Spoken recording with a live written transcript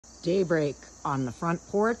Daybreak on the front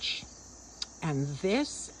porch, and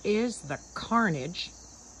this is the carnage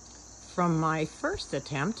from my first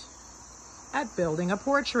attempt at building a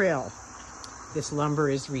porch rail. This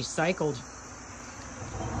lumber is recycled,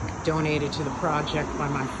 donated to the project by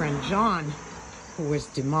my friend John, who was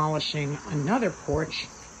demolishing another porch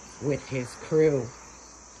with his crew.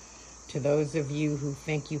 To those of you who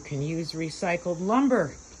think you can use recycled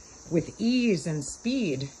lumber with ease and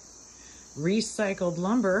speed, recycled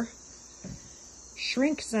lumber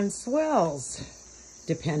shrinks and swells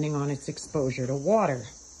depending on its exposure to water.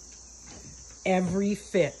 Every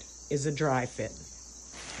fit is a dry fit.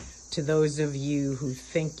 To those of you who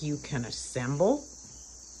think you can assemble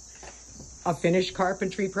a finished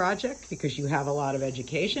carpentry project because you have a lot of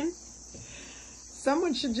education,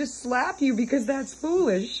 someone should just slap you because that's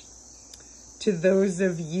foolish. To those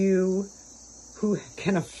of you who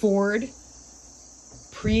can afford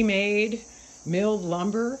pre-made milled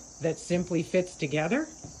lumber that simply fits together,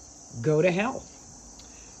 go to hell.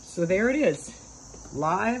 So there it is,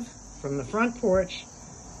 live from the front porch,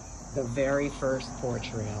 the very first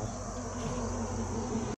porch rail.